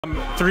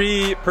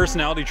3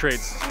 personality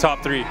traits,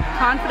 top 3.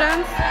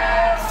 Confidence,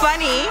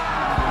 funny,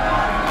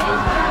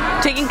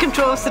 taking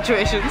control of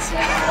situations.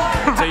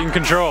 Taking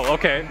control,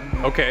 okay,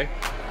 okay.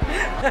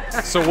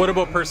 So what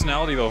about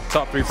personality though?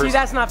 Top 3 See,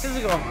 that's not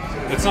physical.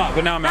 It's not,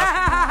 but now I'm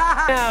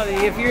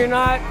asking. If you're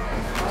not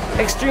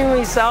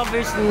extremely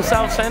selfish and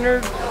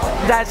self-centered,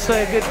 that's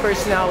a good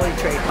personality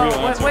trait.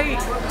 Oh, wait.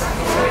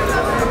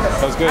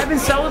 That was good. I've been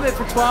celibate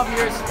for 12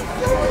 years.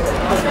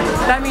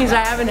 That means I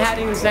haven't had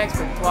any sex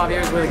for 12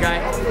 years with a guy,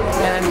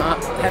 and I'm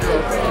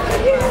hetero.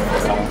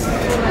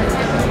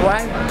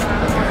 Why?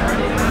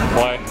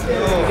 Why?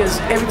 Because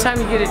every time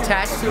you get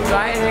attached to a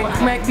guy, and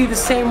it might be the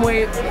same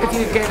way if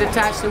you get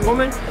attached to a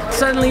woman,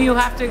 suddenly you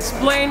have to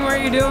explain where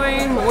you're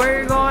doing, where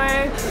you're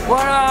going,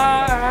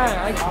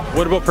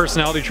 What about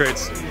personality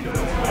traits?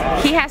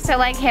 He has to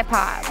like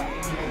hip-hop.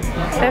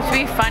 It has to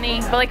be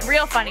funny, but like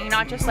real funny,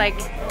 not just like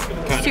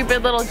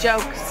stupid little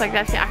jokes. Like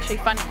that's actually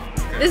funny.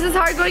 This is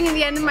hard going in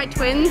the end of my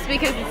twins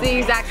because it's the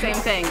exact same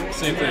thing.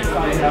 Same thing.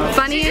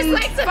 Funny and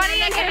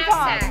Funny and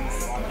hip-hop.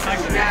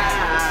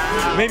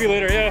 Maybe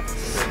later, yeah.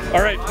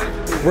 All right,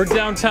 we're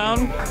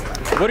downtown.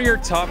 What are your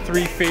top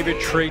 3 favorite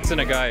traits in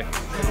a guy?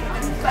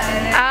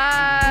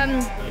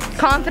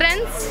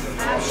 Confidence.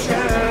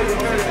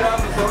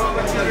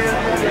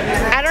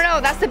 I don't know,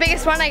 that's the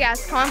biggest one, I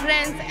guess.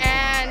 Confidence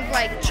and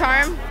like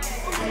charm,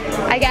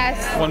 I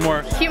guess. One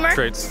more. Humor.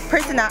 Traits.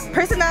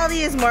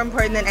 Personality is more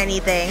important than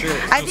anything. Sure.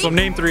 I think so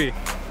name 3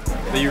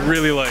 that you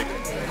really like.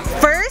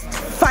 first,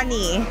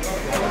 funny.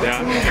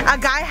 Yeah. A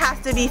guy has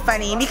to be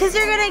funny because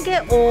you're gonna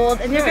get old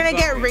and you're gonna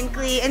get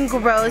wrinkly and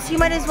gross. You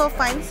might as well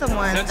find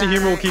someone. Sense of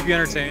humor will keep you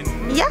entertained.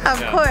 Yeah, of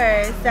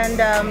course. And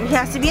he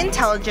has to be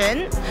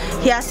intelligent.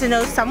 He has to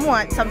know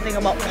something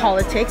about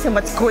politics and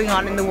what's going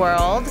on in the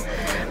world.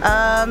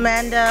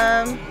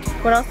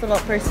 What else about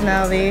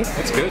personality?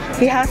 That's good.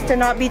 He has to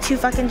not be too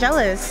fucking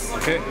jealous.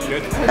 Okay,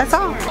 good. That's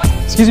all.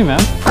 Excuse me, ma'am.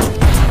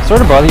 Sorry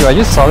to bother you. I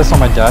just saw this on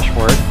my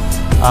dashboard.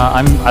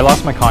 I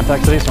lost my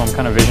contact today, so I'm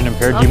kind of vision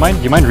impaired. Do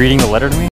you mind reading the letter to me?